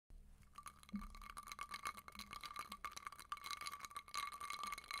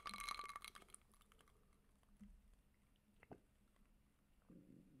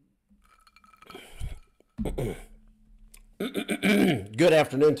Good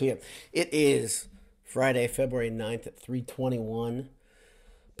afternoon to you. It is Friday, February 9th at 3:21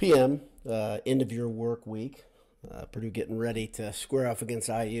 p.m., end of your work week. Purdue getting ready to square off against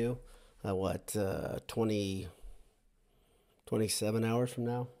IU. 27 hours from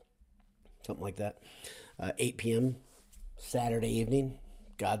now? Something like that. 8 p.m. Saturday evening,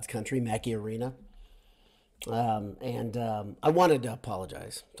 God's country, Mackey Arena. I wanted to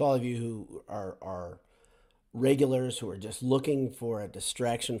apologize to all of you who are regulars who are just looking for a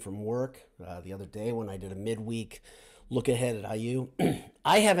distraction from work. The other day when I did a midweek look ahead at IU,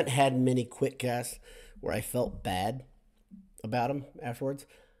 I haven't had many quick casts where I felt bad about them afterwards.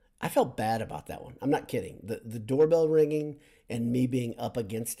 I felt bad about that one. I'm not kidding. The doorbell ringing and me being up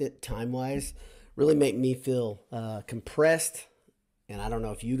against it time-wise really made me feel compressed. And I don't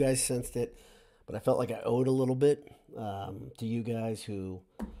know if you guys sensed it, but I felt like I owed a little bit to you guys who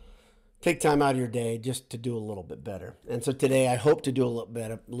take time out of your day just to do a little bit better. And so today I hope to do a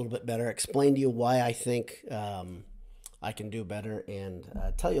little bit better, explain to you why I think I can do better, and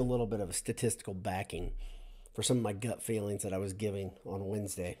tell you a little bit of a statistical backing for some of my gut feelings that I was giving on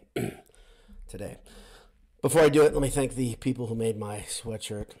Wednesday today. Before I do it, let me thank the people who made my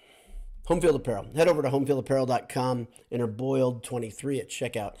sweatshirt. Homefield Apparel. Head over to homefieldapparel.com, enter Boiled23 at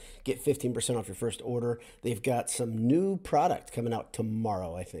checkout. Get 15% off your first order. They've got some new product coming out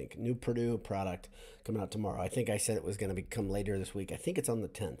tomorrow, I think. New Purdue product coming out tomorrow. I think I said it was going to come later this week. I think it's on the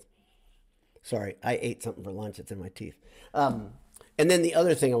 10th. Sorry, I ate something for lunch. It's in my teeth. And then the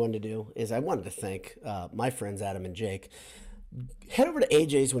other thing I wanted to do is I wanted to thank my friends Adam and Jake. Head over to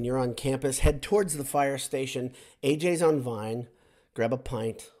AJ's when you're on campus. Head towards the fire station. AJ's on Vine. Grab a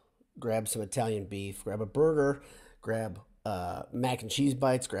pint. Grab some Italian beef. Grab a burger. Grab mac and cheese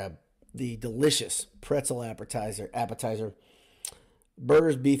bites. Grab the delicious pretzel appetizer.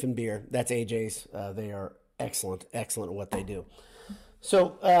 Burgers, beef, and beer. That's AJ's. They are excellent at what they do.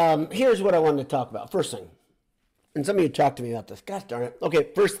 So here's what I wanted to talk about. First thing. And some of you talked to me about this. Gosh darn it. Okay,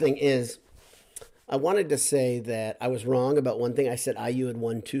 first thing is I wanted to say that I was wrong about one thing. I said IU had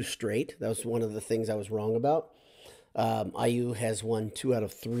won 2 straight. That was one of the things I was wrong about. IU has won 2 out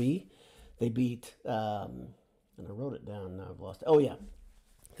of 3. They beat, and I wrote it down. Now I've lost it. Oh, yeah.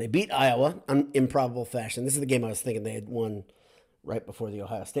 They beat Iowa in improbable fashion. This is the game I was thinking they had won right before the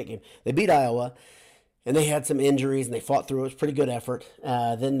Ohio State game. They beat Iowa. And they had some injuries, and they fought through it. It was a pretty good effort.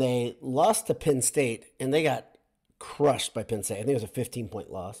 Then they lost to Penn State, and they got crushed by Penn State. I think it was a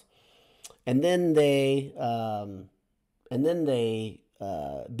 15-point loss. And then they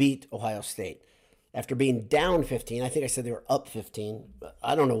beat Ohio State after being down 15. I think I said they were up 15.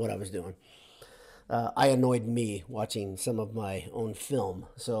 I don't know what I was doing. I annoyed me watching some of my own film.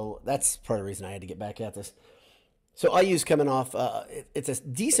 So that's part of the reason I had to get back at this. So IU's coming off, it's a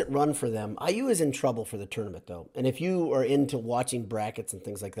decent run for them. IU is in trouble for the tournament, though. And if you are into watching brackets and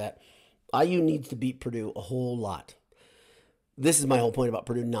things like that, IU needs to beat Purdue a whole lot. This is my whole point about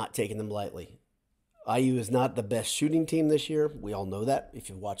Purdue not taking them lightly. IU is not the best shooting team this year. We all know that if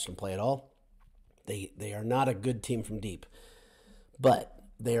you've watched them play at all. They are not a good team from deep. But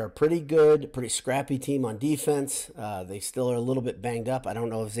they are a pretty good, pretty scrappy team on defense. They still are a little bit banged up. I don't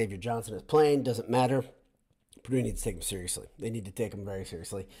know if Xavier Johnson is playing. Doesn't matter. Purdue needs to take them seriously. They need to take them very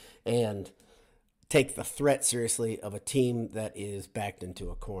seriously and take the threat seriously of a team that is backed into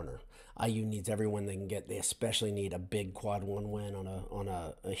a corner. IU needs every win they can get. They especially need a big quad 1 win on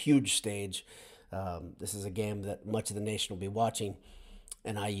a huge stage. This is a game that much of the nation will be watching,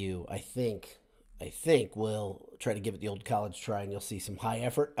 and IU, I think, will try to give it the old college try, and you'll see some high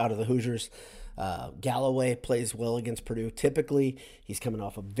effort out of the Hoosiers. Galloway plays well against Purdue. Typically, he's coming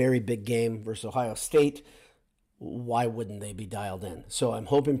off a very big game versus Ohio State. Why wouldn't they be dialed in? So I'm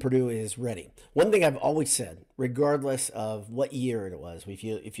hoping Purdue is ready. One thing I've always said, regardless of what year it was, if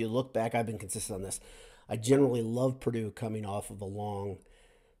you look back, I've been consistent on this. I generally love Purdue coming off of a long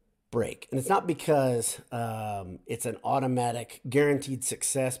break. And it's not because it's an automatic guaranteed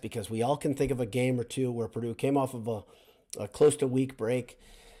success, because we all can think of a game or two where Purdue came off of a close to week break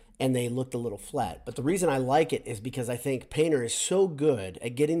and they looked a little flat. But the reason I like it is because I think Painter is so good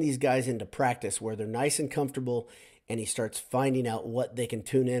at getting these guys into practice where they're nice and comfortable, and he starts finding out what they can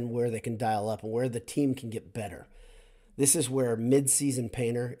tune in, where they can dial up, and where the team can get better. This is where mid-season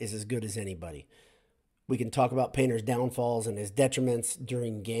Painter is as good as anybody. We can talk about Painter's downfalls and his detriments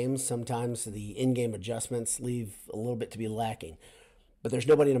during games. Sometimes the in-game adjustments leave a little bit to be lacking. But there's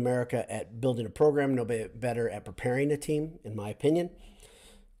nobody in America at building a program, nobody better at preparing a team, in my opinion.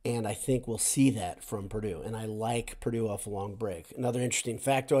 And I think we'll see that from Purdue. And I like Purdue off a long break. Another interesting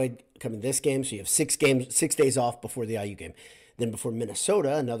factoid coming this game. So you have 6 days off before the IU game. Then before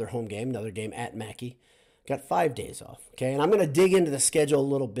Minnesota, another home game, another game at Mackey. got 5 days off. Okay, and I'm going to dig into the schedule a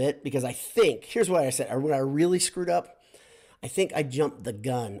little bit because I think, here's what I said, when I really screwed up, I think I jumped the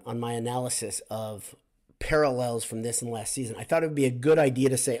gun on my analysis of parallels from this and last season. I thought it would be a good idea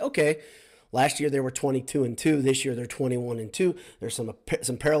to say, okay, last year they were 22-2. This year they're 21-2. There's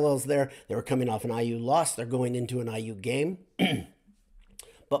some parallels there. They were coming off an IU loss. They're going into an IU game.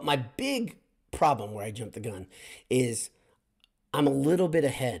 But my big problem where I jumped the gun is I'm a little bit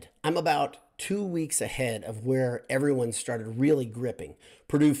ahead. I'm about 2 weeks ahead of where everyone started really gripping.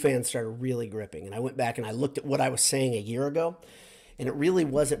 Purdue fans started really gripping. And I went back and I looked at what I was saying a year ago. And it really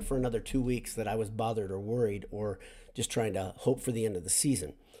wasn't for another 2 weeks that I was bothered or worried or just trying to hope for the end of the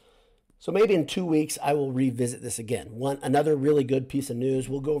season. So maybe in 2 weeks, I will revisit this again. Another really good piece of news.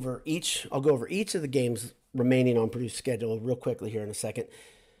 I'll go over each of the games remaining on Purdue's schedule real quickly here in a second.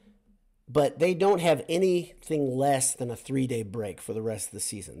 But they don't have anything less than a 3-day break for the rest of the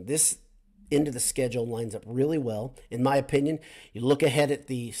season. This end of the schedule lines up really well. In my opinion, you look ahead at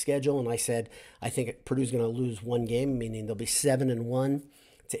the schedule, and I said, I think Purdue's going to lose one game, meaning they'll be 7-1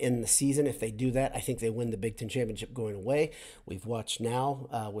 to end the season. If they do that, I think they win the Big Ten Championship going away. We've watched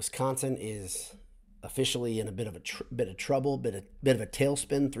now. Wisconsin is officially in a bit of trouble, bit of a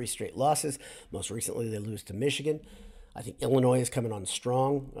tailspin, 3 straight losses. Most recently, they lose to Michigan. I think Illinois is coming on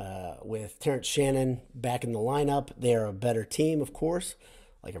strong with Terrence Shannon back in the lineup. They are a better team, of course,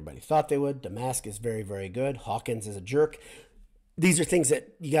 like everybody thought they would. Damask is very, very good. Hawkins is a jerk. These are things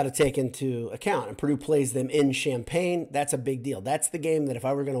that you got to take into account. And Purdue plays them in Champaign. That's a big deal. That's the game that if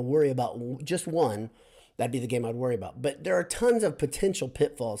I were going to worry about just one, that'd be the game I'd worry about. But there are tons of potential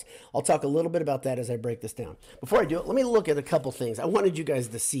pitfalls. I'll talk a little bit about that as I break this down. Before I do it, let me look at a couple things. I wanted you guys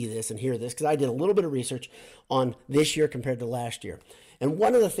to see this and hear this because I did a little bit of research on this year compared to last year. And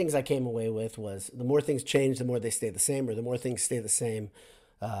one of the things I came away with was the more things change, the more they stay the same, or the more things stay the same,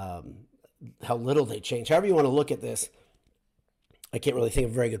 how little they change. However you want to look at this. I can't really think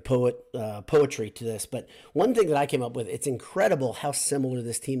of very good poetry to this, but one thing that I came up with, it's incredible how similar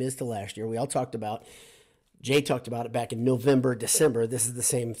this team is to last year. We all talked about, Jay talked about it back in November, December. This is the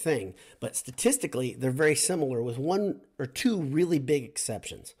same thing. But statistically, they're very similar with 1 or 2 really big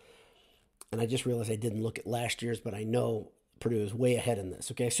exceptions. And I just realized I didn't look at last year's, but I know Purdue is way ahead in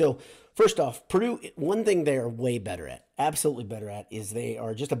this. Okay, so first off, Purdue, one thing they are way better at, absolutely better at, is they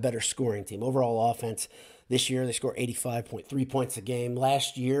are just a better scoring team. Overall offense, this year they score 85.3 points a game.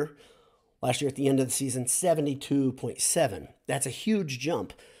 Last year at the end of the season, 72.7. That's a huge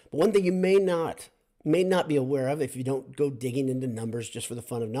jump. But one thing you may not be aware of if you don't go digging into numbers just for the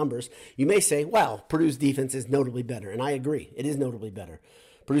fun of numbers, you may say, wow, Purdue's defense is notably better. And I agree, it is notably better.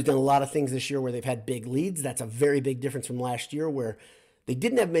 Purdue's done a lot of things this year where they've had big leads. That's a very big difference from last year where they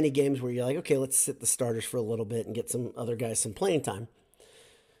didn't have many games where you're like, okay, let's sit the starters for a little bit and get some other guys some playing time.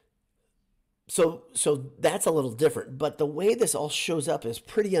 So that's a little different. But the way this all shows up is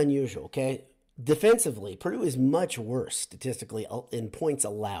pretty unusual, okay? Defensively, Purdue is much worse statistically in points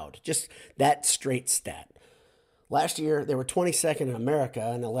allowed. Just that straight stat. Last year, they were 22nd in America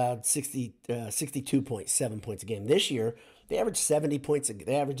and allowed 62.7 points a game. This year, they average 70 points.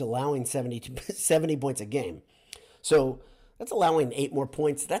 They average allowing 70 points a game. So that's allowing 8 more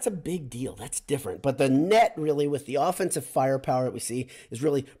points. That's a big deal. That's different. But the net really with the offensive firepower that we see is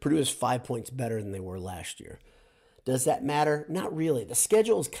really Purdue is 5 points better than they were last year. Does that matter? Not really. The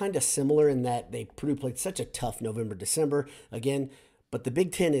schedule is kind of similar in that Purdue played such a tough November, December. Again, but the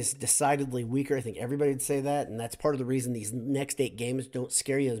Big Ten is decidedly weaker. I think everybody would say that, and that's part of the reason these next 8 games don't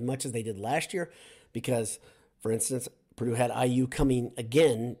scare you as much as they did last year because, for instance, Purdue had IU coming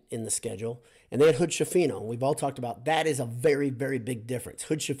again in the schedule, and they had Hood Schifino. We've all talked about that is a very, very big difference.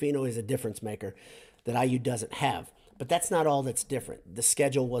 Hood Schifino is a difference maker that IU doesn't have. But that's not all that's different. The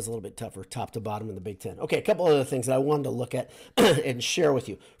schedule was a little bit tougher, top to bottom in the Big Ten. Okay, a couple other things that I wanted to look at and share with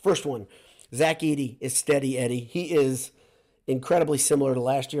you. First one, Zach Edey is steady Eddie. He is incredibly similar to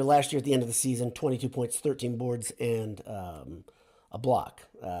last year. Last year at the end of the season, 22 points, 13 boards, and a block.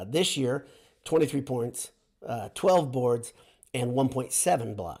 This year, 23 points, 12 boards, and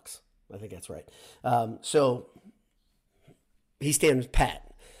 1.7 blocks. I think that's right. So he stands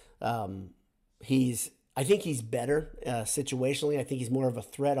pat. I think he's better situationally. I think he's more of a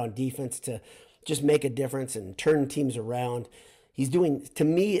threat on defense to just make a difference and turn teams around. He's doing, to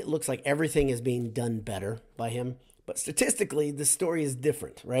me, it looks like everything is being done better by him. But statistically, the story is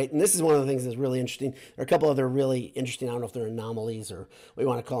different, right? And this is one of the things that's really interesting. There are a couple other really interesting, I don't know if they're anomalies or what you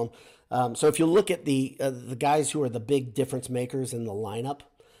want to call them. So if you look at the guys who are the big difference makers in the lineup,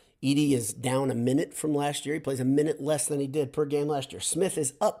 Edey is down a minute from last year. He plays a minute less than he did per game last year. Smith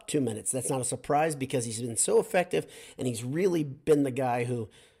is up 2 minutes. That's not a surprise because he's been so effective, and he's really been the guy who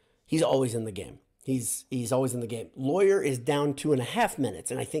he's always in the game. He's always in the game. Lawyer is down 2.5 minutes,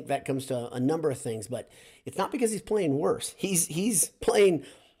 and I think that comes to a number of things, but it's not because he's playing worse. He's playing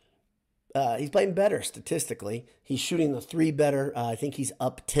better statistically. He's shooting the three better. I think he's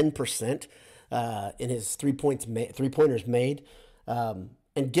up 10% in his 3-pointers made.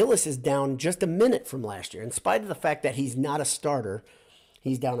 And Gillis is down just a minute from last year, in spite of the fact that he's not a starter.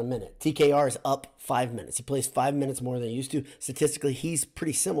 He's down a minute. TKR is up 5 minutes. He plays 5 minutes more than he used to. Statistically, he's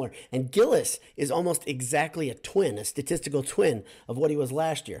pretty similar. And Gillis is almost exactly a statistical twin of what he was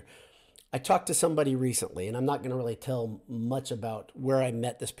last year. I talked to somebody recently, and I'm not going to really tell much about where I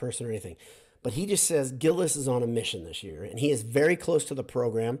met this person or anything, but he just says Gillis is on a mission this year, and he is very close to the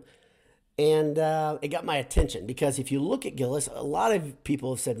program. And it got my attention because if you look at Gillis, a lot of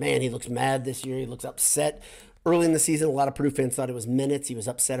people have said, man, he looks mad this year. He looks upset. Early in the season, a lot of Purdue fans thought it was minutes. He was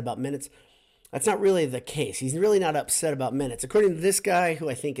upset about minutes. That's not really the case. He's really not upset about minutes. According to this guy, who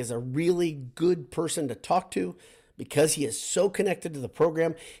I think is a really good person to talk to because he is so connected to the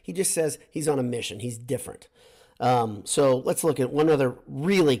program, he just says he's on a mission. He's different. So let's look at one other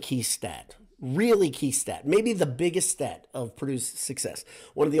really key stat. Maybe the biggest stat of Purdue's success.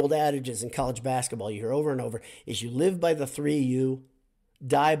 One of the old adages in college basketball you hear over and over is you live by the three, you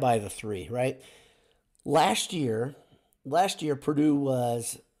die by the three, right? Last year, Purdue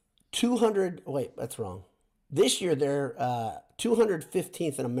was 200. Wait, that's wrong. This year, they're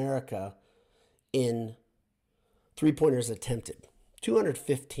 215th in America in three-pointers attempted.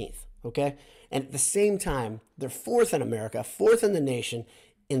 215th, okay? And at the same time, they're 4th in America, 4th in the nation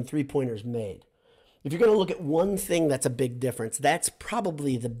in three-pointers made. If you're going to look at one thing that's a big difference, that's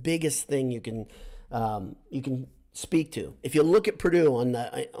probably the biggest thing you can speak to. If you look at Purdue on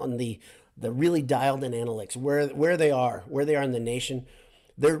the really dialed-in analytics, where they are in the nation,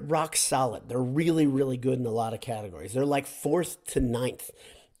 they're rock solid. They're really, really good in a lot of categories. They're like 4th to 9th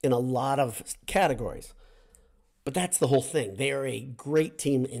in a lot of categories. But that's the whole thing. They are a great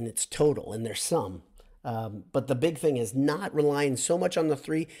team in its total, in their sum. But the big thing is not relying so much on the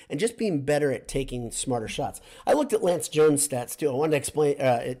three and just being better at taking smarter shots. I looked at Lance Jones' stats, too. I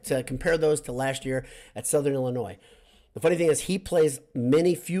wanted to compare those to last year at Southern Illinois. The funny thing is he plays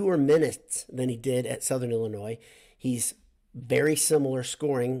many fewer minutes than he did at Southern Illinois. He's very similar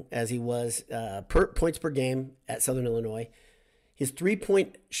scoring as he was points per game at Southern Illinois. His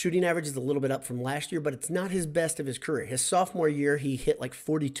three-point shooting average is a little bit up from last year, but it's not his best of his career. His sophomore year, he hit like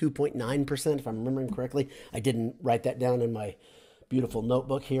 42.9%, if I'm remembering correctly. I didn't write that down in my beautiful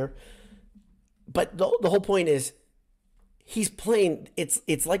notebook here. But the whole point is he's playing,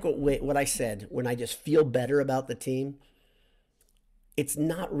 it's like what I said, when I just feel better about the team. It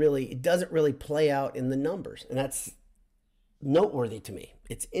doesn't really play out in the numbers. And that's noteworthy to me.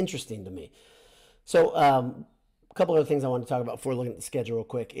 It's interesting to me. So a couple other things I want to talk about before looking at the schedule real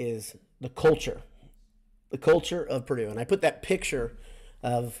quick is the culture of Purdue. And I put that picture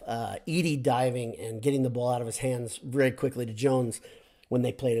of Edey diving and getting the ball out of his hands very quickly to Jones when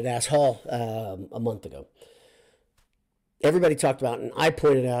they played at Ash Hall a month ago. Everybody talked about, and I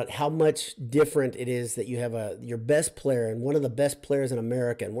pointed out how much different it is that you have your best player and one of the best players in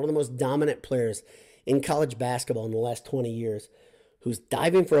America and one of the most dominant players in college basketball in the last 20 years who's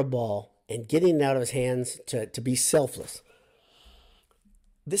diving for a ball and getting it out of his hands to be selfless.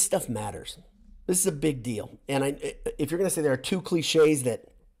 This stuff matters. This is a big deal. And if you're going to say there are two cliches that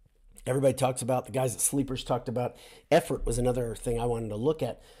everybody talks about, the guys at Sleepers talked about, effort was another thing I wanted to look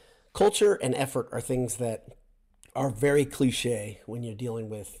at. Culture and effort are things that are very cliche when you're dealing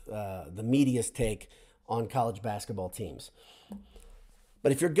with the media's take on college basketball teams.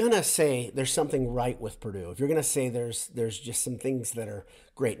 But if you're going to say there's something right with Purdue, if you're going to say there's just some things that are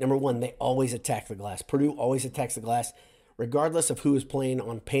great, number one, they always attack the glass. Purdue always attacks the glass. Regardless of who is playing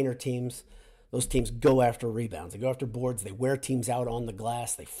on painter teams, those teams go after rebounds. They go after boards. They wear teams out on the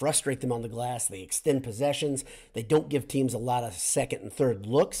glass. They frustrate them on the glass. They extend possessions. They don't give teams a lot of second and third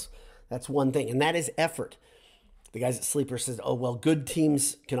looks. That's one thing, and that is effort. The guys at Sleeper says, oh, well, good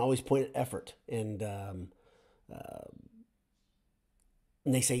teams can always point at effort. And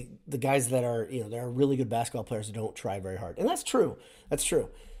they say the guys that are, there are really good basketball players who don't try very hard. And that's true. That's true.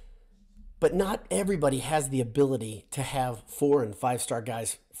 But not everybody has the ability to have 4- and 5-star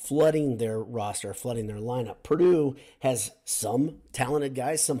guys flooding their roster, flooding their lineup. Purdue has some talented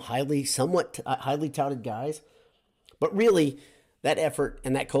guys, some somewhat highly touted guys. But really, that effort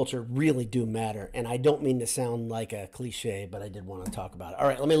and that culture really do matter. And I don't mean to sound like a cliche, but I did want to talk about it. All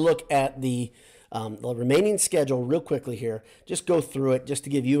right, let me look at the remaining schedule real quickly here. Just go through it just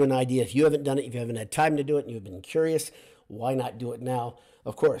to give you an idea. If you haven't done it, if you haven't had time to do it, and you've been curious, why not do it now?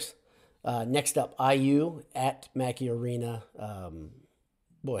 Of course, next up, IU at Mackey Arena.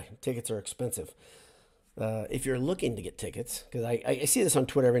 Boy, tickets are expensive. If you're looking to get tickets, because I see this on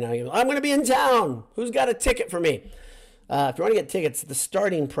Twitter every now and again, I'm going to be in town. Who's got a ticket for me? If you want to get tickets, the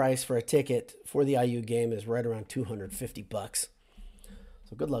starting price for a ticket for the IU game is right around $250.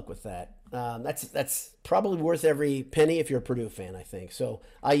 So good luck with that. That's probably worth every penny if you're a Purdue fan, I think. So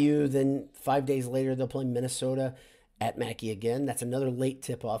IU, then 5 days later, they'll play Minnesota at Mackey again. That's another late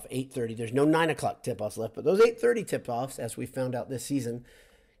tip-off, 8:30. There's no 9 o'clock tip-offs left, but those 8:30 tip-offs, as we found out this season,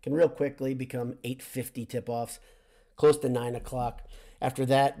 can real quickly become 8:50 tip-offs, close to 9 o'clock. After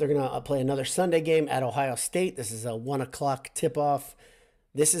that, they're going to play another Sunday game at Ohio State. This is a 1 o'clock tip-off.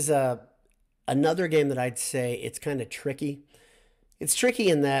 This is another game that I'd say it's kind of tricky. It's tricky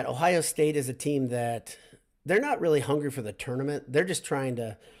in that Ohio State is a team that they're not really hungry for the tournament. They're just trying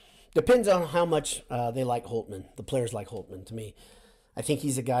to, depends on how much they like Holtman. The players like Holtman, to me. I think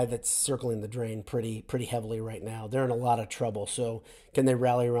he's a guy that's circling the drain pretty heavily right now. They're in a lot of trouble. So can they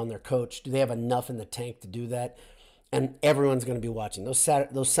rally around their coach? Do they have enough in the tank to do that? And everyone's going to be watching.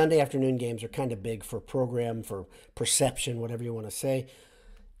 Those Sunday afternoon games are kind of big for program, for perception, whatever you want to say.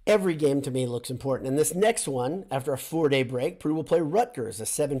 Every game to me looks important. And this next one, after a 4-day break, Purdue will play Rutgers, a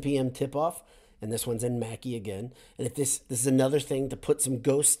 7 p.m. tip-off. And this one's in Mackey again. And if this is another thing to put some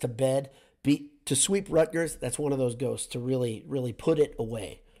ghosts to bed, to sweep Rutgers, that's one of those ghosts to really, really put it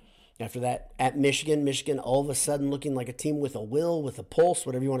away. After that, at Michigan all of a sudden looking like a team with a will, with a pulse,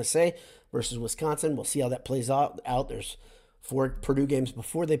 whatever you want to say, versus Wisconsin. We'll see how that plays out. There's 4 Purdue games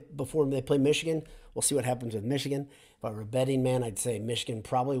before they play Michigan. We'll see what happens with Michigan. If I were a betting man, I'd say Michigan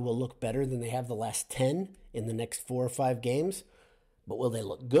probably will look better than they have the last 10 in the next 4 or 5 games. But will they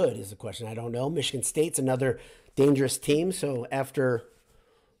look good is the question. I don't know. Michigan State's another dangerous team. So after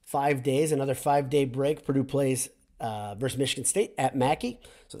 5 days, another 5-day break, Purdue plays versus Michigan State at Mackey.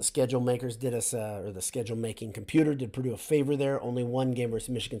 So the schedule makers did us, or the schedule making computer did Purdue a favor there. Only one game versus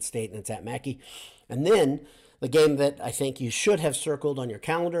Michigan State, and it's at Mackey. And then the game that I think you should have circled on your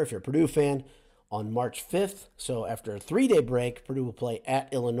calendar if you're a Purdue fan on March 5th. So after a 3-day break, Purdue will play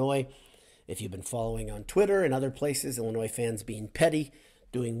at Illinois. If you've been following on Twitter and other places, Illinois fans being petty,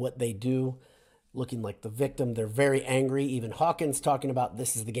 doing what they do, looking like the victim. They're very angry. Even Hawkins talking about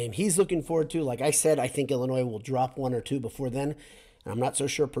this is the game he's looking forward to. Like I said, I think Illinois will drop 1 or 2 before then. And I'm not so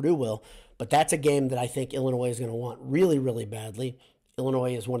sure Purdue will. But that's a game that I think Illinois is going to want really, really badly.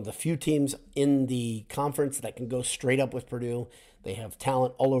 Illinois is one of the few teams in the conference that can go straight up with Purdue. They have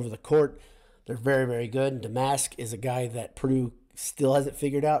talent all over the court. They're very, very good. Damask is a guy that Purdue still hasn't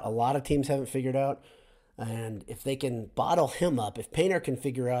figured out. A lot of teams haven't figured out. And if they can bottle him up, if Painter can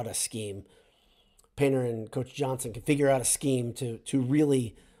figure out a scheme, Painter and Coach Johnson can figure out a scheme to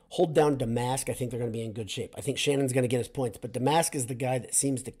really hold down Damask, I think they're going to be in good shape. I think Shannon's going to get his points, but Damask is the guy that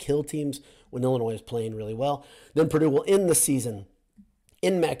seems to kill teams when Illinois is playing really well. Then Purdue will end the season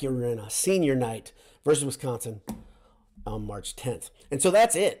in Mackey Arena, senior night versus Wisconsin on March 10th. And so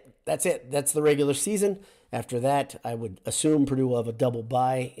that's it. That's it. That's the regular season. After that, I would assume Purdue will have a double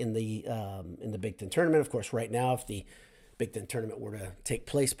bye in the Big Ten tournament. Of course, right now, if the Big Ten tournament were to take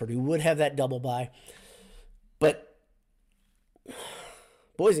place, Purdue would have that double bye. But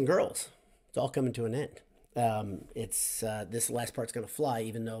boys and girls, it's all coming to an end. This last part's going to fly,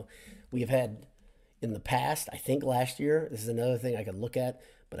 even though we have had in the past, I think last year, this is another thing I could look at,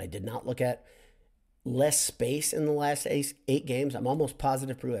 but I did not look at, less space in the last 8 games. I'm almost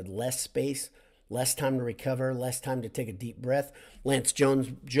positive Purdue had less space, less time to recover, less time to take a deep breath. Lance Jones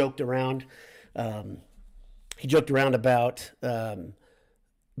joked around. He joked around about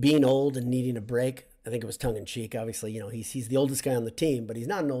being old and needing a break. I think it was tongue-in-cheek. Obviously, he's the oldest guy on the team, but he's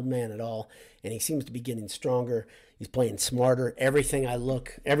not an old man at all, and he seems to be getting stronger. He's playing smarter. Everything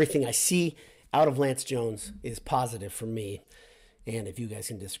I see out of Lance Jones is positive for me. And if you guys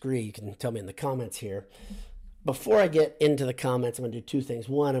can disagree, you can tell me in the comments here. Before I get into the comments, I'm going to do 2 things.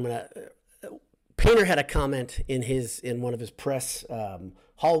 One, Painter had a comment in one of his press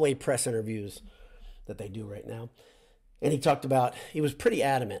hallway press interviews that they do right now. And he was pretty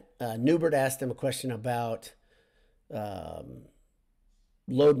adamant. Newbert asked him a question about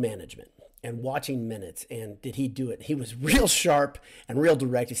load management and watching minutes, and did he do it? He was real sharp and real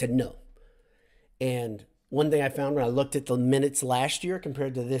direct. He said no. And one thing I found when I looked at the minutes last year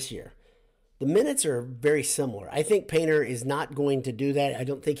compared to this year, the minutes are very similar. I think Painter is not going to do that. I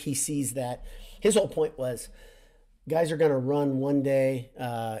don't think he sees that. His whole point was guys are going to run one day,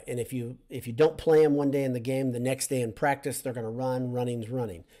 and if you don't play them one day in the game, the next day in practice, they're going to run. Running's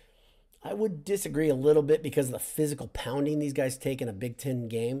running. I would disagree a little bit because of the physical pounding these guys take in a Big Ten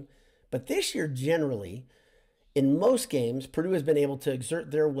game. But this year, generally, in most games, Purdue has been able to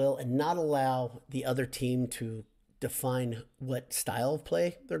exert their will and not allow the other team to define what style of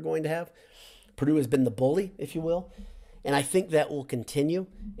play they're going to have. Purdue has been the bully, if you will, and I think that will continue,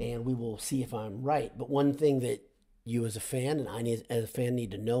 and we will see if I'm right. But one thing that you as a fan and I as a fan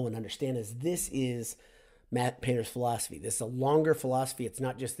need to know and understand is this is Matt Painter's philosophy. This is a longer philosophy. It's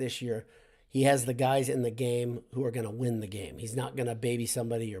not just this year. He has the guys in the game who are going to win the game. He's not going to baby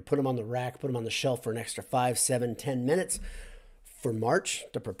somebody or put them on the rack, put them on the shelf for an extra 5, 7, 10 minutes for March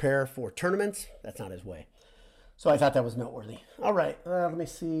to prepare for tournaments. That's not his way. So I thought that was noteworthy. All right, let me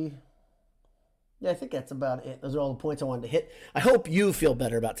see. Yeah, I think that's about it. Those are all the points I wanted to hit. I hope you feel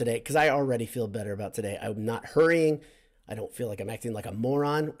better about today, because I already feel better about today. I'm not hurrying. I don't feel like I'm acting like a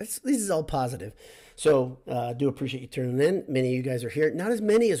moron. This is all positive. So I do appreciate you tuning in. Many of you guys are here. Not as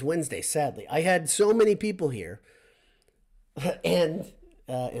many as Wednesday, sadly. I had so many people here, and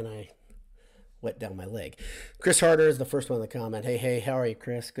I wet down my leg. Chris Harder is the first one in the comment. Hey, how are you,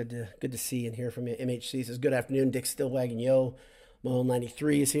 Chris? Good to see and hear from you. MHC says, good afternoon. Dick Stillwagon, yo. Mo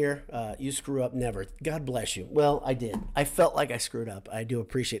 93 is here. You screw up never. God bless you. Well, I did. I felt like I screwed up. I do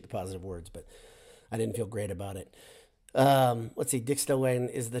appreciate the positive words, but I didn't feel great about it. Let's see. Dick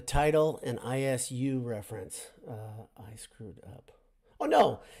Stillwagon, is the title an ISU reference? I screwed up. Oh,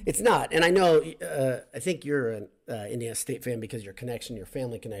 no, it's not. And I know, I think you're an Indiana State fan because your connection, your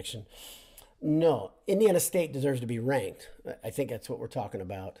family connection. No, Indiana State deserves to be ranked. I think that's what we're talking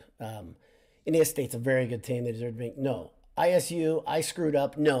about. Indiana State's a very good team. They deserve to be ranked. No. ISU, I screwed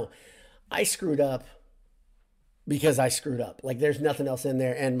up. No, I screwed up because I screwed up. Like, there's nothing else in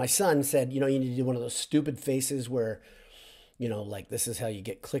there. And my son said, you need to do one of those stupid faces where, like, this is how you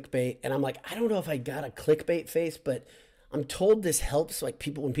get clickbait. And I'm like, I don't know if I got a clickbait face, but I'm told this helps. Like,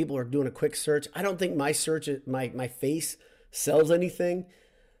 when people are doing a quick search, I don't think my search, my face sells anything.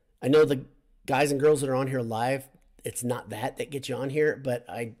 I know the guys and girls that are on here live, it's not that gets you on here, but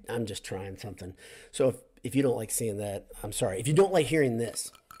I'm just trying something. So if you don't like seeing that, I'm sorry. If you don't like hearing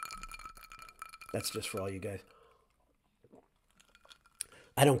this, that's just for all you guys.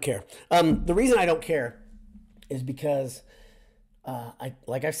 I don't care. The reason I don't care is because,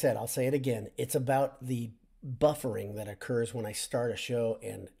 like I said, I'll say it again. It's about the buffering that occurs when I start a show,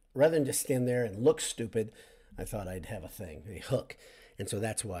 and rather than just stand there and look stupid, I thought I'd have a hook. And so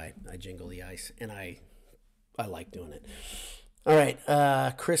that's why I jingle the ice, and I like doing it. All right,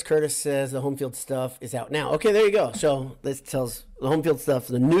 Chris Curtis says the home field stuff is out now. Okay, there you go. So this tells the home field stuff,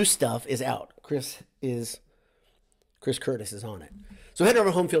 the new stuff is out. Chris Curtis is on it. So head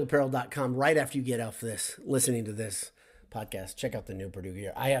over to homefieldapparel.com right after you get off this, listening to this podcast. Check out the new Purdue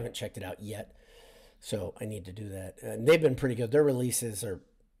gear. I haven't checked it out yet, so I need to do that. And they've been pretty good. Their releases they're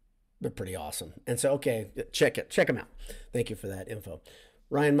pretty awesome. And so, okay, check them out. Thank you for that info.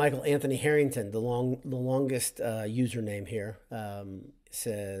 Ryan Michael Anthony Harrington, the longest username here,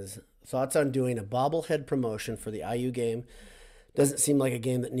 says, thoughts on doing a bobblehead promotion for the IU game. Doesn't seem like a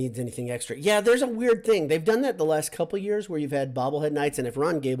game that needs anything extra. Yeah, there's a weird thing. They've done that the last couple of years where you've had bobblehead nights, and if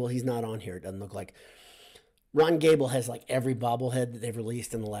Ron Gable, he's not on here, it doesn't look like. Ron Gable has like every bobblehead that they've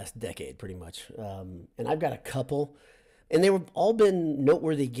released in the last decade, pretty much. And I've got a couple, and they've all been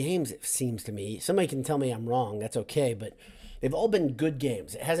noteworthy games, it seems to me. Somebody can tell me I'm wrong. That's okay, but they've all been good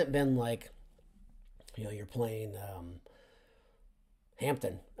games. It hasn't been like, you're playing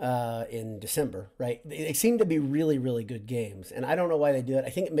Hampton in December, right? They seem to be really, really good games. And I don't know why they do it. I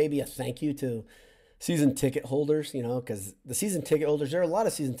think it may be a thank you to season ticket holders, because the season ticket holders, there are a lot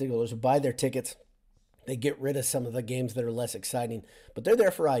of season ticket holders who buy their tickets. They get rid of some of the games that are less exciting, but they're there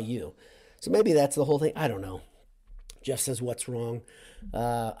for IU. So maybe that's the whole thing. I don't know. Jeff says, what's wrong?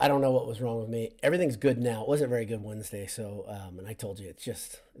 I don't know what was wrong with me. Everything's good now. It wasn't very good Wednesday. So, and I told you, it's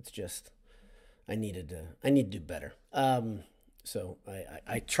just, I need to do better. So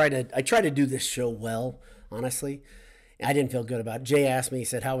I try to do this show well, honestly. I didn't feel good about it. Jay asked me, he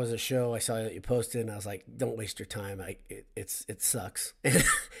said, how was the show? I saw that you posted, and I was like, don't waste your time. It sucks.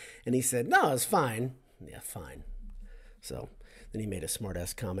 And he said, no, it's fine. Yeah, fine. So then he made a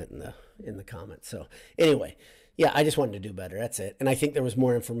smart-ass comment in the comments. So anyway, yeah, I just wanted to do better. That's it. And I think there was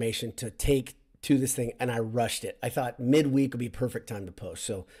more information to take to this thing, and I rushed it. I thought midweek would be perfect time to post.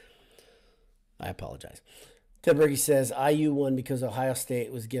 So I apologize. Ted Berge says, IU won because Ohio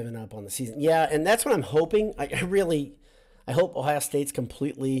State was giving up on the season. Yeah, and that's what I'm hoping. I hope Ohio State's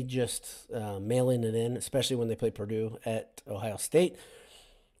completely just mailing it in, especially when they play Purdue at Ohio State.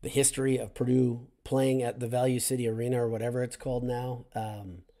 The history of Purdue playing at the Value City Arena, or whatever it's called now.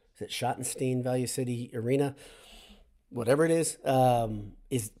 Is it Schottenstein Value City Arena? Whatever it is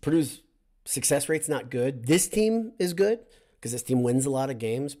Purdue's success rate's not good. This team is good because this team wins a lot of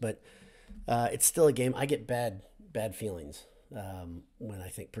games, but it's still a game. I get bad feelings when I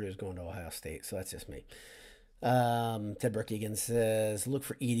think Purdue's going to Ohio State, so that's just me. Ted Berkey again says, look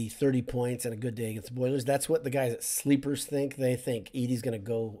for Edie, 30 points and a good day against the Boilers. That's what the guys at Sleepers think. They think Edie's going to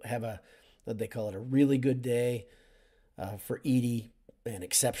go have what they call it, a really good day for Edie, an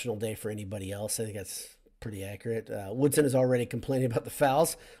exceptional day for anybody else. I think that's pretty accurate. Woodson is already complaining about the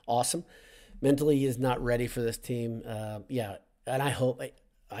fouls. Awesome. Mentally, he is not ready for this team. Yeah, and I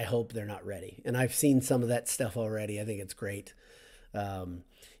hope they're not ready. And I've seen some of that stuff already. I think it's great.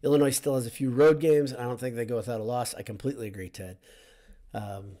 Illinois still has a few road games. I don't think they go without a loss. I completely agree, Ted.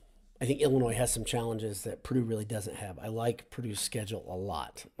 I think Illinois has some challenges that Purdue really doesn't have. I like Purdue's schedule a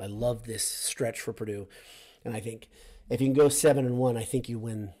lot. I love this stretch for Purdue. And I think if you can go 7-1, I think you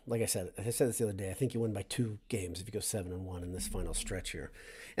win. Like I said this the other day, I think you win by 2 games if you go 7-1 in this final stretch here.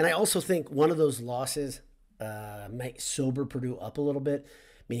 And I also think one of those losses might sober Purdue up a little bit,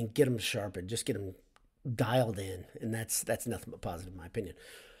 meaning get them sharpened, just get them dialed in. And that's nothing but positive in my opinion.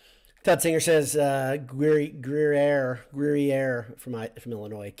 Todd Singer says Guerriere from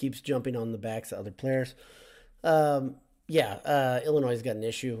Illinois keeps jumping on the backs of other players. Illinois has got an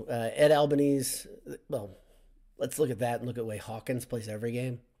issue. Ed Albanese, well, let's look at that and look at the way Hawkins plays every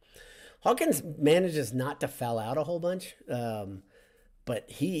game. Hawkins manages not to foul out a whole bunch, but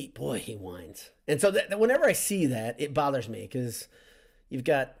he whines. And so whenever I see that, it bothers me because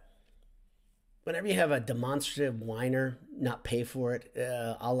whenever you have a demonstrative whiner not pay for it,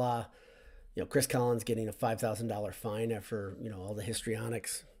 a la, Chris Collins getting a $5,000 fine after, all the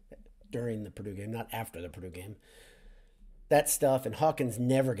histrionics during the Purdue game, not after the Purdue game. That stuff, and Hawkins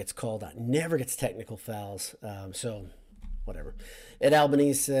never gets called out, never gets technical fouls. So, whatever. Ed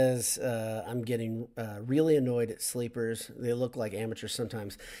Albanese says, I'm getting really annoyed at Sleepers. They look like amateurs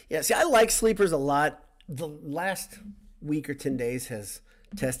sometimes. Yeah, see, I like Sleepers a lot. The last week or 10 days has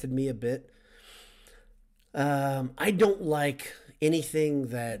tested me a bit. I don't like anything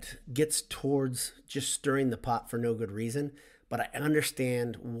that gets towards just stirring the pot for no good reason, but I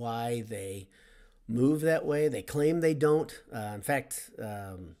understand why they move that way. They claim they don't. In fact,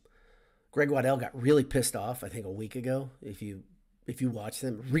 Greg Waddell got really pissed off, I think, a week ago. If you watch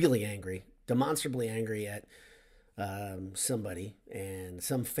them, really angry, demonstrably angry at somebody and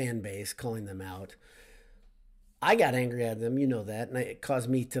some fan base calling them out. I got angry at them, you know that, and it caused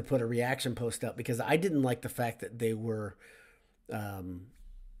me to put a reaction post up because I didn't like the fact that they were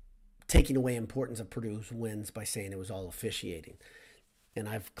taking away importance of Purdue's wins by saying it was all officiating. And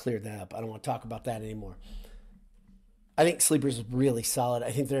I've cleared that up. I don't want to talk about that anymore. I think Sleepers is really solid.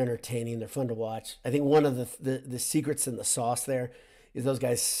 I think they're entertaining. They're fun to watch. I think one of the secrets in the sauce there is those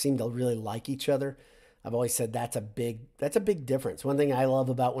guys seem to really like each other. I've always said that's a big difference. One thing I love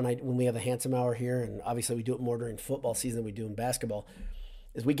about when we have a Handsome Hour here, and obviously we do it more during football season than we do in basketball,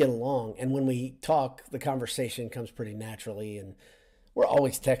 is we get along. And when we talk, the conversation comes pretty naturally, and we're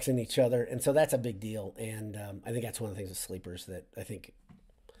always texting each other. And so that's a big deal. And I think that's one of the things with Sleepers that I think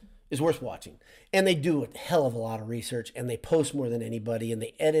is worth watching. And they do a hell of a lot of research, and they post more than anybody, and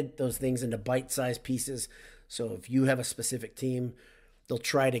they edit those things into bite-sized pieces. So if you have a specific team, they'll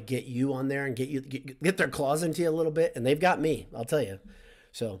try to get you on there and get their claws into you a little bit, and they've got me, I'll tell you.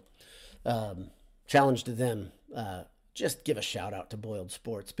 So, challenge to them, just give a shout out to Boiled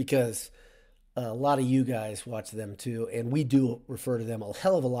Sports because a lot of you guys watch them too, and we do refer to them a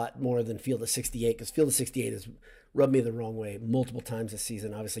hell of a lot more than Field of 68 because Field of 68 has rubbed me the wrong way multiple times this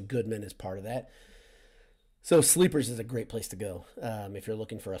season. Obviously, Goodman is part of that. So Sleepers is a great place to go if you're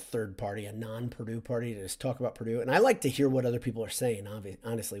looking for a third party, a non-Purdue party to just talk about Purdue. And I like to hear what other people are saying,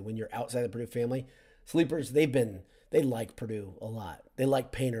 honestly, when you're outside the Purdue family. Sleepers, they like Purdue a lot. They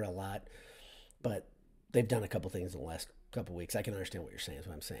like Painter a lot, but they've done a couple things in the last couple weeks. I can understand what you're saying is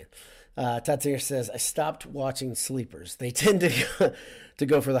what I'm saying. Todd Singer says, I stopped watching Sleepers. They tend to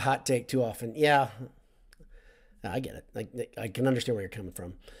go for the hot take too often. Yeah, I get it. I can understand where you're coming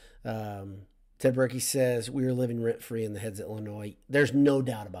from. Ted Berkey says, we are living rent-free in the heads of Illinois. There's no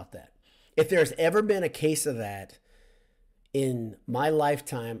doubt about that. If there's ever been a case of that in my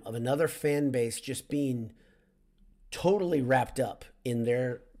lifetime of another fan base just being totally wrapped up in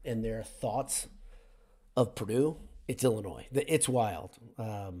their thoughts of Purdue, it's Illinois. It's wild.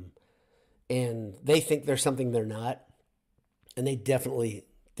 And they think there's something they're not. And they definitely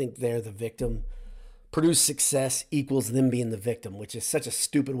think they're the victim. Purdue's success equals them being the victim, which is such a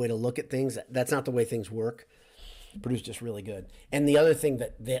stupid way to look at things. That's not the way things work. Purdue's just really good. And the other thing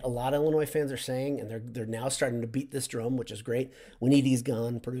that a lot of Illinois fans are saying, and they're now starting to beat this drum, which is great. When Edie's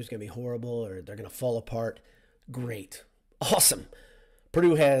gone, Purdue's going to be horrible or they're going to fall apart. Great. Awesome.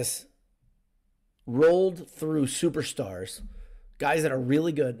 Purdue has rolled through superstars, guys that are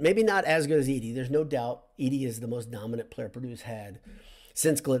really good. Maybe not as good as Edie. There's no doubt Edie is the most dominant player Purdue's had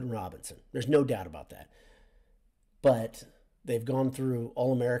since Glidden Robinson. There's no doubt about that. but they've gone through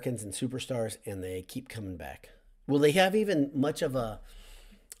All-Americans and superstars, and they keep coming back. Will they have even much of a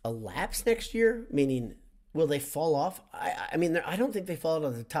lapse next year? Meaning, will they fall off? I mean, I don't think they fall out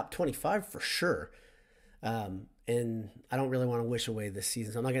of the top 25 for sure. And I don't really want to wish away this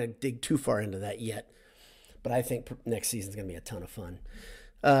season, so I'm not going to dig too far into that yet. But I think next season is going to be a ton of fun.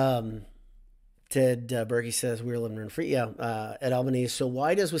 Ted Berkey says, we're living rent free. Yeah, at Albany. So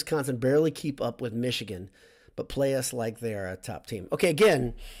why does Wisconsin barely keep up with Michigan, but play us like they are a top team? Okay,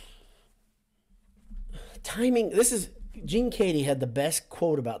 again, timing. This is Gene Cady had the best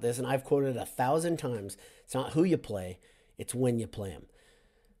quote about this, and I've quoted it 1,000 times. It's not who you play, it's when you play them.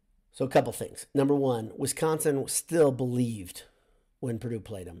 So a couple things. Number one, Wisconsin still believed when Purdue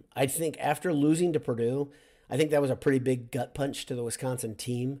played them. I think after losing to Purdue, I think that was a pretty big gut punch to the Wisconsin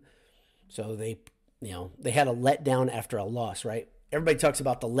team. So they had a letdown after a loss, right? Everybody talks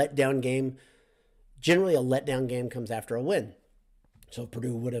about the letdown game. Generally, a letdown game comes after a win. So if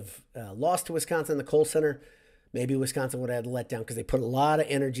Purdue would have lost to Wisconsin in the Kohl Center, maybe Wisconsin would have had a letdown because they put a lot of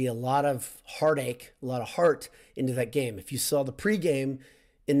energy, a lot of heartache, a lot of heart into that game. If you saw the pregame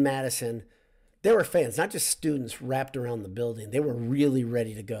in Madison, there were fans, not just students, wrapped around the building. They were really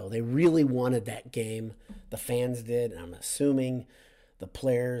ready to go. They really wanted that game. The fans did, and I'm assuming the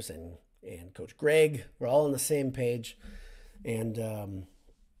players and Coach Greg were all on the same page, and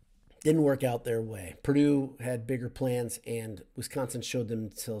didn't work out their way. Purdue had bigger plans, and Wisconsin showed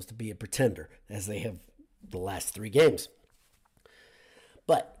themselves to be a pretender, as they have the last 3 games.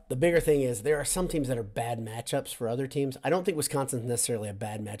 But the bigger thing is there are some teams that are bad matchups for other teams. I don't think Wisconsin's necessarily a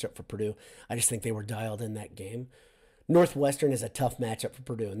bad matchup for Purdue. I just think they were dialed in that game. Northwestern is a tough matchup for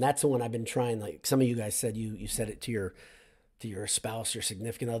Purdue, and that's the one I've been trying. Like some of you guys said, you said it to your spouse, your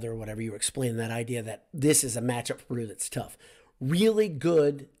significant other, or whatever. You were explaining that idea that this is a matchup for Purdue that's tough. Really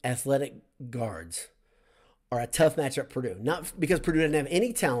good athletic guards are a tough matchup for Purdue. Not because Purdue doesn't have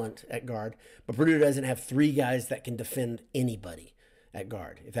any talent at guard, but Purdue doesn't have 3 guys that can defend anybody at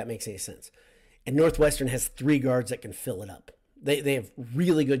guard, if that makes any sense. And Northwestern has 3 guards that can fill it up. They have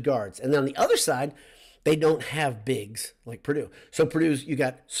really good guards. And then on the other side, they don't have bigs like Purdue. So Purdue's, you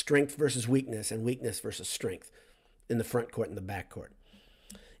got strength versus weakness and weakness versus strength in the front court and the back court.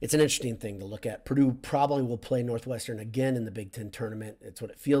 It's an interesting thing to look at. Purdue probably will play Northwestern again in the Big Ten tournament. It's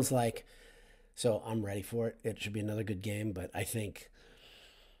what it feels like. So I'm ready for it. It should be another good game, but I think,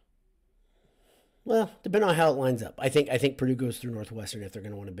 well, depending on how it lines up, I think Purdue goes through Northwestern if they're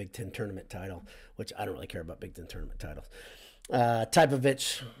going to win a Big Ten tournament title, which I don't really care about Big Ten tournament titles.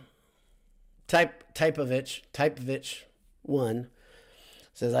 Typovich 1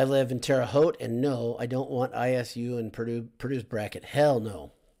 says, I live in Terre Haute, and no, I don't want ISU and Purdue's bracket. Hell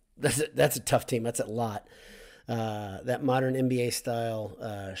no. That's a tough team. That's a lot. That modern NBA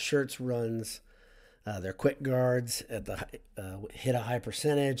style shirts runs. They're quick guards at the hit a high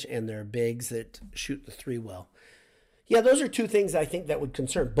percentage, and they're bigs that shoot the 3 well. Yeah, those are 2 things I think that would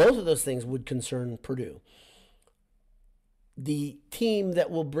concern. Both of those things would concern Purdue. The team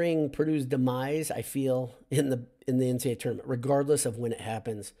that will bring Purdue's demise, I feel, in the NCAA tournament, regardless of when it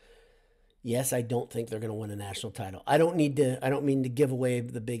happens. Yes, I don't think they're going to win a national title. I don't mean to give away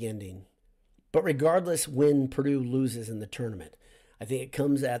the big ending. But regardless when Purdue loses in the tournament, I think it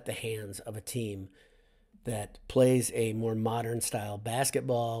comes at the hands of a team that plays a more modern style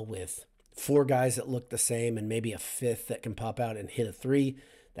basketball with 4 guys that look the same and maybe a 5th that can pop out and hit a 3.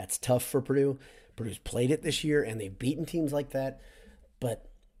 That's tough for Purdue. Purdue's played it this year, and they've beaten teams like that. But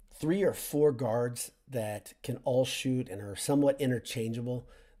 3 or 4 guards that can all shoot and are somewhat interchangeable,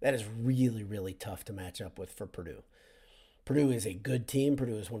 that is really, really tough to match up with for Purdue. Purdue is a good team.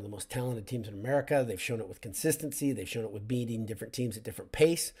 Purdue is one of the most talented teams in America. They've shown it with consistency. They've shown it with beating different teams at different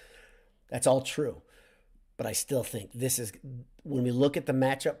pace. That's all true. But I still think this is, when we look at the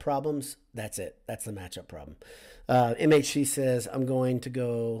matchup problems, that's it. That's the matchup problem. MHC says, I'm going to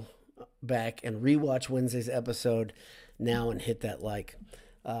go back and rewatch Wednesday's episode now and hit that like.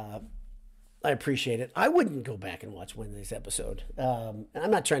 I appreciate it. I wouldn't go back and watch Wednesday's episode. And I'm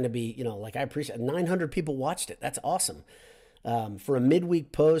not trying to be, like I appreciate it. 900 people watched it. That's awesome. For a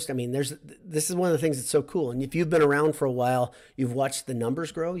midweek post, I mean, this is one of the things that's so cool. And if you've been around for a while, you've watched the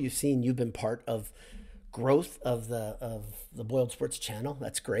numbers grow. You've been part of growth of the Boiled Sports channel.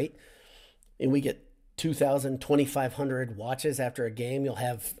 That's great. And we get 2,000, 2,500 watches after a game. You'll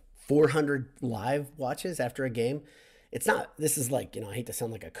have 400 live watches after a game. It's not, this is like, I hate to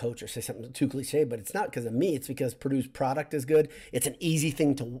sound like a coach or say something too cliche, but it's not because of me. It's because Purdue's product is good. It's an easy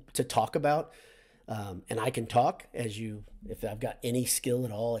thing to talk about. And I can talk if I've got any skill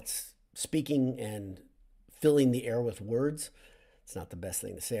at all, it's speaking and filling the air with words. It's not the best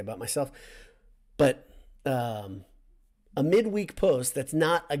thing to say about myself, but a midweek post that's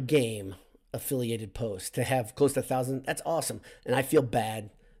not a game affiliated post to have close to 1,000, that's awesome. And I feel bad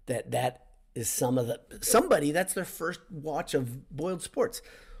that is somebody that's their first watch of Boiled Sports.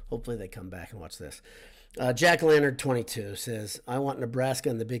 Hopefully they come back and watch this. Jack Lantern 22 says, I want Nebraska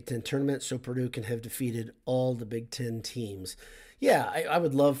in the Big Ten tournament so Purdue can have defeated all the Big Ten teams. Yeah,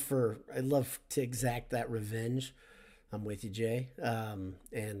 I'd love to exact that revenge. I'm with you, Jay.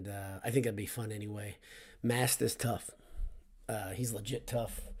 And I think that'd be fun anyway. Mast is tough. He's legit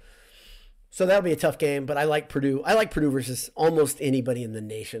tough. So that'll be a tough game, but I like Purdue. I like Purdue versus almost anybody in the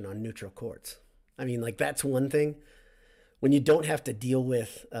nation on neutral courts. I mean, like, that's one thing. When you don't have to deal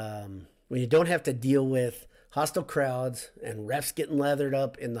with hostile crowds and refs getting lathered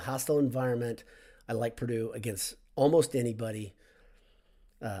up in the hostile environment, I like Purdue against almost anybody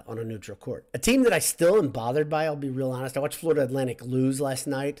on a neutral court. A team that I still am bothered by, I'll be real honest. I watched Florida Atlantic lose last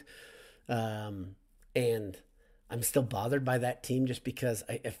night, and I'm still bothered by that team just because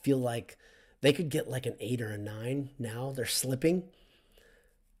I feel like they could get like an 8 or a 9 now. They're slipping.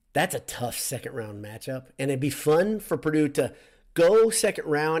 That's a tough second round matchup. And it'd be fun for Purdue to go second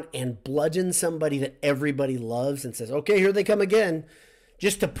round and bludgeon somebody that everybody loves and says, okay, here they come again,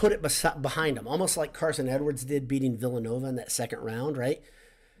 just to put it behind them. Almost like Carson Edwards did beating Villanova in that second round, right?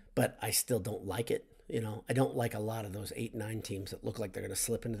 But I still don't like it. I don't like a lot of those 8-9 teams that look like they're going to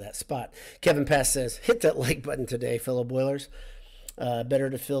slip into that spot. Kevin Pass says, hit that like button today, fellow Boilers. Better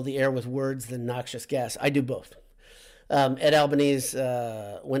to fill the air with words than noxious gas. I do both. Ed Albanese,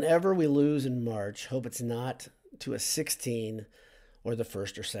 whenever we lose in March, hope it's not to a 16 or the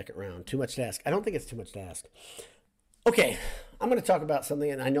first or second round. Too much to ask. I don't think it's too much to ask. Okay, I'm going to talk about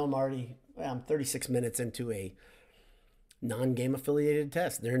something, and I know I'm 36 minutes into a non-game affiliated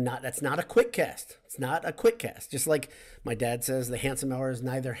test. That's not a quick cast. It's not a quick cast. Just like my dad says, the handsome hour is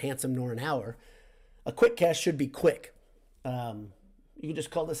neither handsome nor an hour. A quick cast should be quick. You can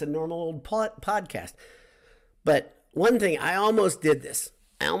just call this a normal old podcast. But one thing, I almost did this.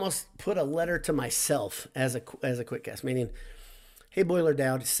 I almost put a letter to myself as a quick cast, meaning, hey, Boiler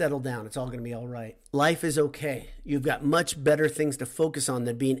Dowd, settle down. It's all going to be all right. Life is okay. You've got much better things to focus on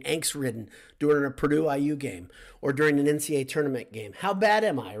than being angst-ridden during a Purdue IU game or during an NCAA tournament game. How bad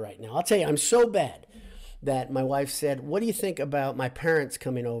am I right now? I'll tell you, I'm so bad that my wife said, what do you think about my parents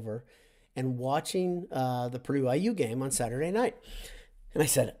coming over and watching the Purdue IU game on Saturday night? And I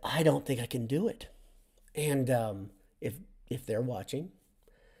said, I don't think I can do it. And if they're watching,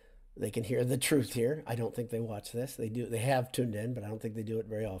 they can hear the truth here. I don't think they watch this. They do. They have tuned in, but I don't think they do it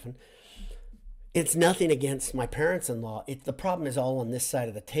very often. It's nothing against my parents-in-law. The problem is all on this side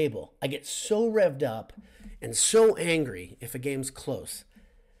of the table. I get so revved up and so angry if a game's close.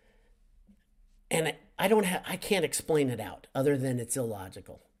 And I can't explain it out other than it's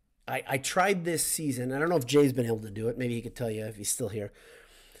illogical. I tried this season. I don't know if Jay's been able to do it. Maybe he could tell you if he's still here.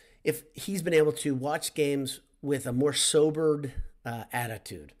 If he's been able to watch games with a more sobered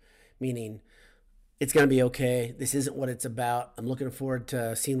attitude, meaning it's going to be okay. This isn't what it's about. I'm looking forward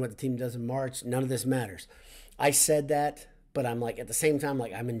to seeing what the team does in March. None of this matters. I said that, but I'm like, at the same time,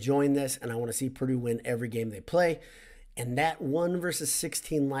 like, I'm enjoying this and I want to see Purdue win every game they play. And that 1 versus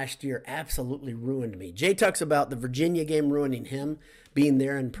 16 last year absolutely ruined me. Jay talks about the Virginia game ruining him, being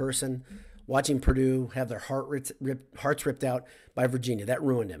there in person, watching Purdue have their hearts ripped out by Virginia. That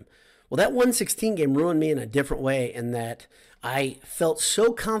ruined him. Well, that 1-16 game ruined me in a different way in that I felt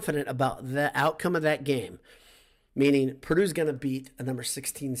so confident about the outcome of that game, meaning Purdue's going to beat a number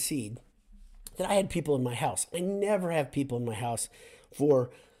 16 seed, that I had people in my house. I never have people in my house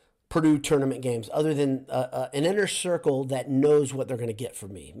for Purdue tournament games other than an inner circle that knows what they're going to get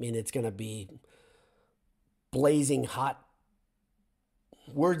from me. I mean, it's going to be blazing hot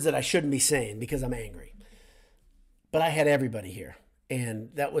words that I shouldn't be saying because I'm angry. But I had everybody here. And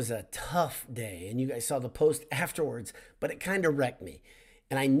that was a tough day. And you guys saw the post afterwards, but it kind of wrecked me.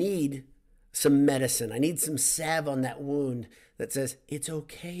 And I need some medicine. I need some salve on that wound that says, it's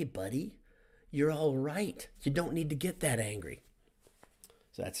okay, buddy. You're all right. You don't need to get that angry.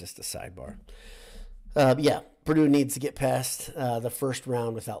 So that's just a sidebar. Purdue needs to get past the first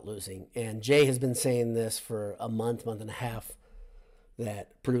round without losing. And Jay has been saying this for a month and a half,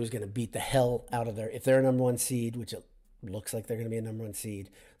 that Purdue is going to beat the hell out of if they're a number 1 seed, which it looks like they're going to be a number 1 seed.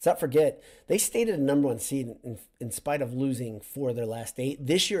 Let's not forget, they stayed at a number 1 seed in spite of losing 4 of their last 8.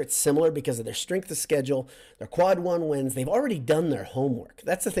 This year it's similar because of their strength of schedule, their quad 1 wins. They've already done their homework.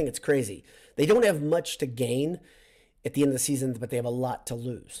 That's the thing that's crazy. They don't have much to gain at the end of the season, but they have a lot to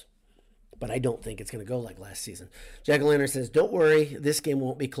lose. But I don't think it's going to go like last season. Jack Lantern says, don't worry, this game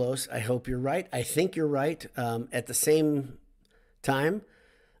won't be close. I hope you're right. I think you're right. At the same time,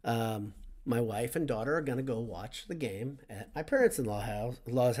 my wife and daughter are going to go watch the game at my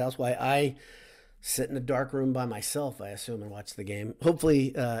parents-in-law's house while I sit in a dark room by myself, I assume, and watch the game.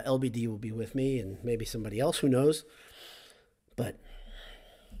 Hopefully, LBD will be with me and maybe somebody else, who knows. But,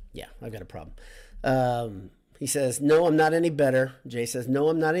 yeah, I've got a problem. He says, no, I'm not any better. Jay says, no,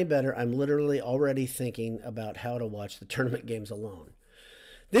 I'm not any better. I'm literally already thinking about how to watch the tournament games alone.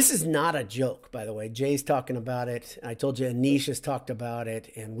 This is not a joke, by the way. Jay's talking about it. I told you Anish has talked about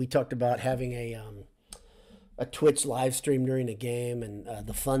it, and we talked about having a Twitch live stream during a game and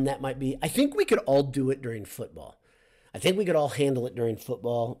the fun that might be. I think we could all do it during football. I think we could all handle it during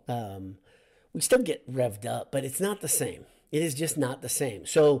football. We still get revved up, but it's not the same. It is just not the same.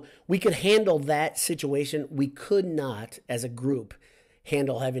 So we could handle that situation. We could not, as a group,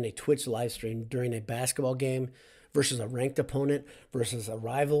 handle having a Twitch live stream during a basketball game versus a ranked opponent versus a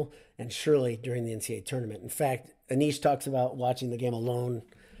rival, and surely during the NCAA tournament. In fact, Anish talks about watching the game alone,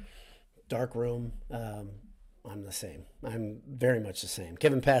 dark room. I'm the same. I'm very much the same.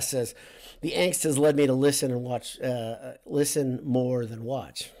 Kevin Pass says, the angst has led me to listen more than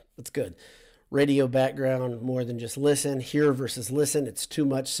watch. That's good. Radio background more than just listen. Hear versus listen. It's too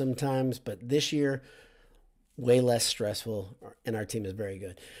much sometimes, but this year, way less stressful, and our team is very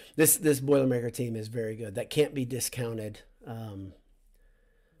good. This Boilermaker team is very good. That can't be discounted.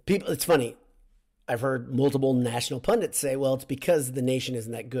 It's funny. I've heard multiple national pundits say, well, it's because the nation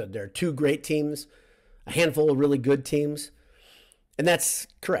isn't that good. There are two great teams, a handful of really good teams, and that's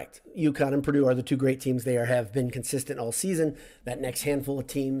correct. UConn and Purdue are the two great teams. They have been consistent all season. That next handful of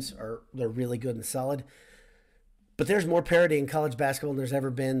teams they're really good and solid. But there's more parity in college basketball than there's ever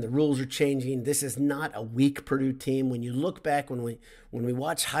been. The rules are changing. This is not a weak Purdue team. When you look back, when we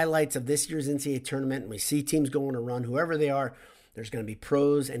watch highlights of this year's NCAA tournament and we see teams go on a run, whoever they are, there's going to be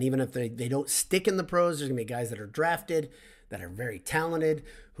pros. And even if they don't stick in the pros, there's going to be guys that are drafted, that are very talented,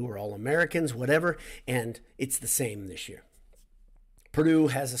 who are All-Americans, whatever. And it's the same this year. Purdue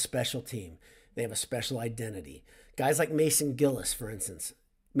has a special team. They have a special identity. Guys like Mason Gillis, for instance.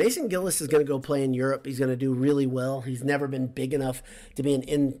 Mason Gillis is going to go play in Europe. He's going to do really well. He's never been big enough to be an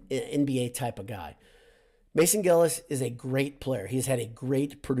NBA type of guy. Mason Gillis is a great player. He's had a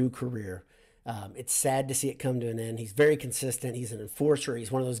great Purdue career. It's sad to see it come to an end. He's very consistent. He's an enforcer.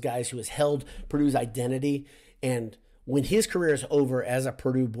 He's one of those guys who has held Purdue's identity. And when his career is over as a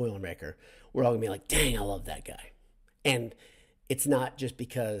Purdue Boilermaker, we're all going to be like, dang, I love that guy. And it's not just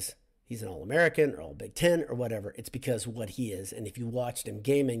because he's an All-American or All-Big Ten or whatever. It's because what he is. And if you watched him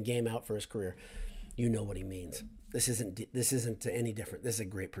game in, game out for his career, you know what he means. This isn't any different. This is a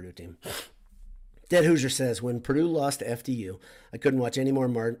great Purdue team. Dead Hoosier says, when Purdue lost to FDU, I couldn't watch any more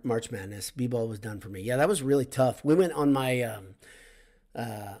March Madness. B-ball was done for me. Yeah, that was really tough. We went on my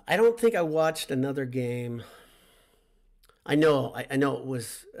I don't think I watched another game. I know it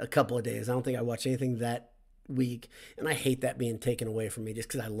was a couple of days. I don't think I watched anything that week, and I hate that being taken away from me just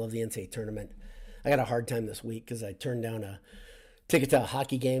because I love the NCAA tournament. I got a hard time this week because I turned down a ticket to a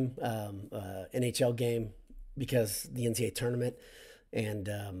hockey game, NHL game, because the NCAA tournament, and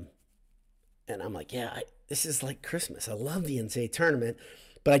I'm like, this is like Christmas. I love the NCAA tournament,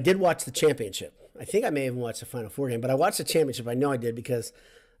 but I did watch the championship. I think I may have watched the Final Four game, but I watched the championship. I know I did because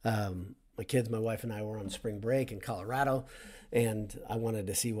my kids, my wife, and I were on spring break in Colorado, and I wanted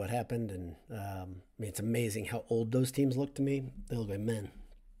to see what happened. And it's amazing how old those teams look to me. They look like men.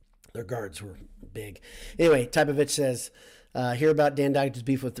 Their guards were big. Anyway, Typovich says, hear about Dan Dockett's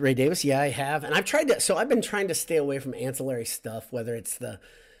beef with Ray Davis? Yeah, I have. And I've been trying to stay away from ancillary stuff, whether it's the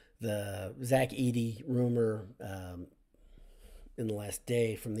Zach Edey rumor in the last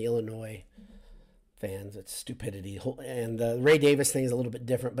day from the Illinois fans. It's stupidity. And the Ray Davis thing is a little bit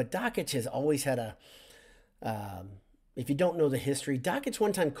different. But Dockich has always had if you don't know the history, Dockich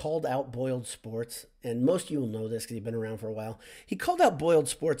one time called out Boiled Sports, and most of you will know this because he's been around for a while. He called out Boiled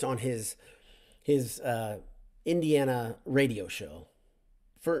Sports on his Indiana radio show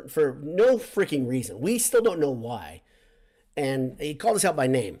for no freaking reason. We still don't know why. And he called us out by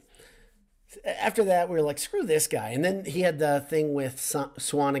name. After that, we were like, screw this guy. And then he had the thing with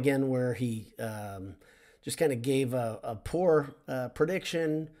Swanigan where he just kind of gave a poor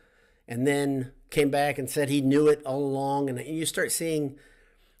prediction and then came back and said he knew it all along. And you start seeing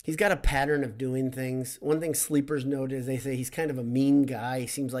he's got a pattern of doing things. One thing sleepers note is they say he's kind of a mean guy. He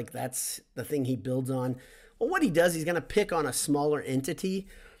seems like that's the thing he builds on. Well, what he does, he's going to pick on a smaller entity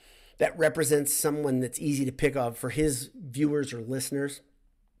that represents someone that's easy to pick off for his viewers or listeners.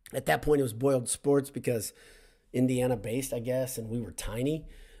 At that point, it was Boiled Sports because Indiana-based, I guess, and we were tiny.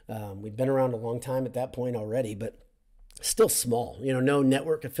 We'd been around a long time at that point already, but still small. No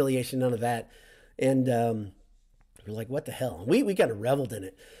network affiliation, none of that. And We're like, what the hell? And we kind of reveled in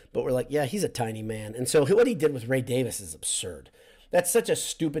it, but we're like, yeah, he's a tiny man. And so what he did with Ray Davis is absurd. That's such a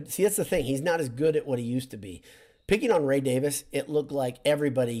stupid, see, that's the thing. He's not as good at what he used to be. Picking on Ray Davis, it looked like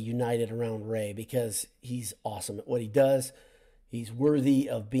everybody united around Ray because he's awesome at what he does. He's worthy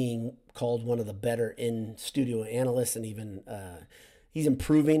of being called one of the better in-studio analysts, and even he's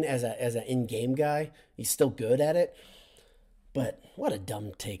improving as an in-game guy. He's still good at it. But what a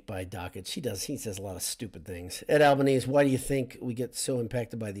dumb take by Dockage. He says a lot of stupid things. Ed Albanese, why do you think we get so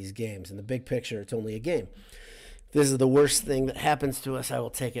impacted by these games? In the big picture, it's only a game. If this is the worst thing that happens to us, I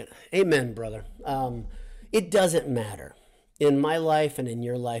will take it. Amen, brother. It doesn't matter. In my life and in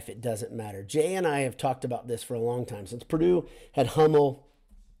your life, it doesn't matter. Jay and I have talked about this for a long time. Since Purdue had Hummel,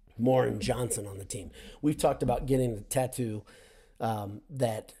 Moore, and Johnson on the team, we've talked about getting the tattoo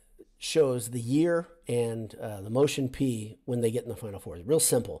that shows the year and the motion P when they get in the Final Four. It's real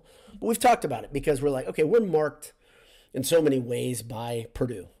simple. But we've talked about it because we're like, okay, we're marked in so many ways by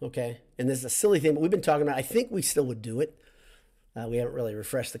Purdue, okay? And this is a silly thing, but we've been talking about, I think we still would do it. We haven't really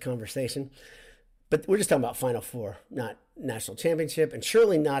refreshed the conversation. But we're just talking about Final Four, not national championship, and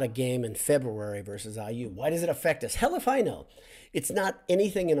surely not a game in February versus IU. Why does it affect us? Hell if I know. It's not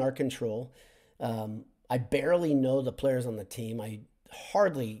anything in our control. I barely know the players on the team. I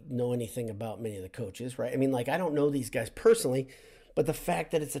hardly know anything about many of the coaches, right? I mean, like, I don't know these guys personally, but the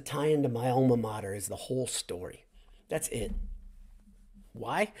fact that it's a tie-in to my alma mater is the whole story. That's it.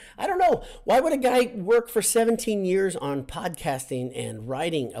 Why? I don't know. Why would a guy work for 17 years on podcasting and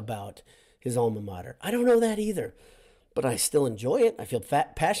writing about his alma mater? I don't know that either, but I still enjoy it. I feel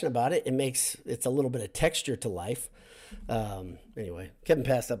passionate about it. It's a little bit of texture to life. Anyway, Kevin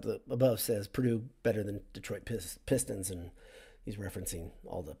Pass up above says Purdue better than Detroit Pistons, and he's referencing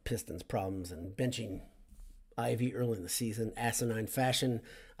all the Pistons problems and benching Ivy early in the season, asinine fashion.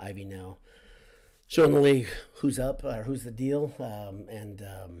 Ivy now showing the league who's up or who's the deal, and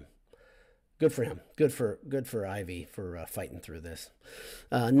good for him. Good for Ivy for fighting through this.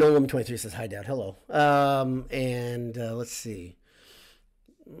 Nolan23 says, hi, Dad. Hello. Let's see.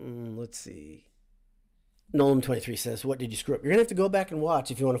 Nolan23 says, what did you screw up? You're going to have to go back and watch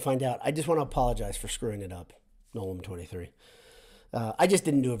if you want to find out. I just want to apologize for screwing it up, Nolan23. I just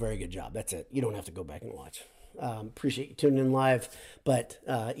didn't do a very good job. That's it. You don't have to go back and watch. Appreciate you tuning in live. But,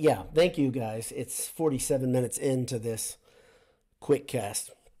 yeah, thank you, guys. It's 47 minutes into this QuickCast.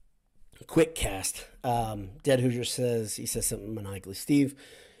 Dead Hoosier says, he says something maniacally. Steve,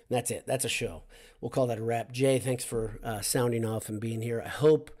 that's it. That's a show. We'll call that a wrap. Jay, thanks for sounding off and being here. I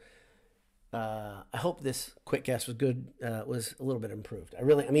hope this QuickCast was good, was a little bit improved. I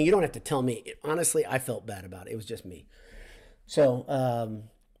mean, you don't have to tell me. Honestly, I felt bad about it. It was just me. So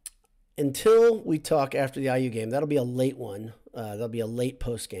until we talk after the IU game, that'll be a late one. That'll be a late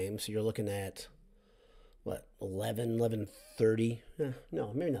post game. So you're looking at, what, 11:30?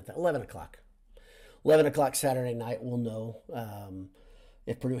 No, maybe not that. 11 o'clock. 11 o'clock Saturday night, we'll know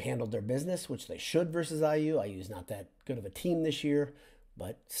if Purdue handled their business, which they should versus IU. IU's not that good of a team this year,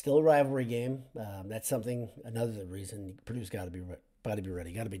 but still a rivalry game. That's something, another reason Purdue's got to be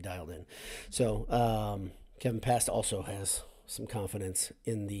ready, got to be dialed in. So Kevin Past also has some confidence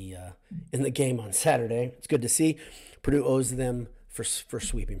in the game on Saturday. It's good to see. Purdue owes them for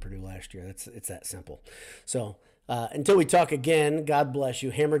sweeping Purdue last year. It's that simple. So until we talk again, God bless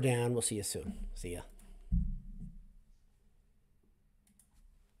you. Hammer down. We'll see you soon. See ya.